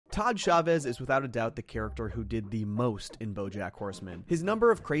Todd Chavez is without a doubt the character who did the most in BoJack Horseman. His number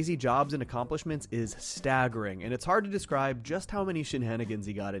of crazy jobs and accomplishments is staggering, and it's hard to describe just how many shenanigans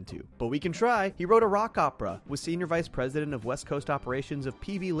he got into. But we can try. He wrote a rock opera, was senior vice president of West Coast operations of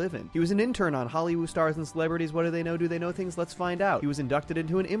PB Livin'. He was an intern on Hollywood Stars and Celebrities. What do they know? Do they know things? Let's find out. He was inducted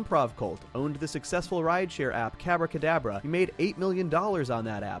into an improv cult, owned the successful rideshare app Cabracadabra. He made $8 million on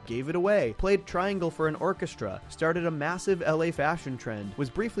that app, gave it away, played triangle for an orchestra, started a massive LA fashion trend, was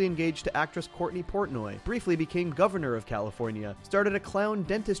briefly engaged to actress Courtney Portnoy, briefly became governor of California, started a clown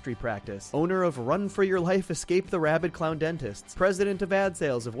dentistry practice, owner of Run for Your Life, Escape the Rabid Clown Dentists, president of ad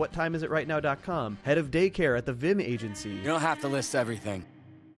sales of WhatTimeIsItRightNow.com, head of daycare at the Vim agency. You don't have to list everything.